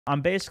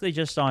I'm basically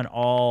just on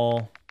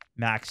all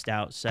maxed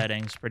out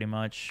settings pretty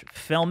much.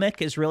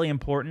 Filmic is really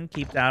important.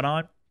 Keep that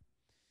on.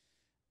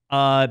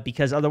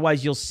 Because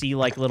otherwise you'll see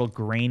like little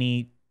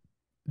grainy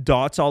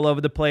dots all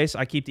over the place.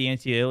 I keep the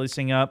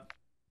anti-aliasing up.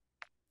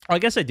 I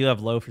guess I do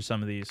have low for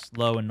some of these.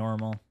 Low and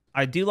normal.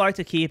 I do like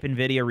to keep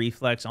NVIDIA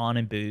Reflex on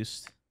and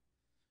boost.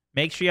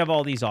 Make sure you have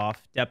all these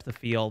off. Depth of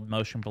field,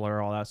 motion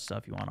blur, all that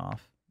stuff you want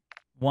off.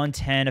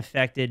 110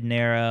 affected,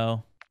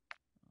 narrow.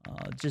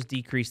 Just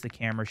decrease the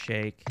camera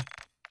shake.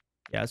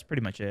 Yeah, that's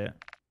pretty much it.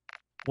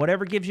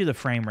 Whatever gives you the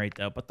frame rate,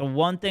 though. But the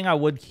one thing I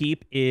would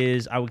keep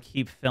is I would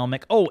keep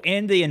Filmic. Oh,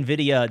 and the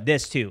NVIDIA,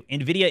 this too.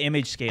 NVIDIA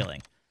image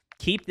scaling.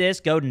 Keep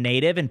this, go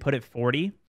native, and put it 40.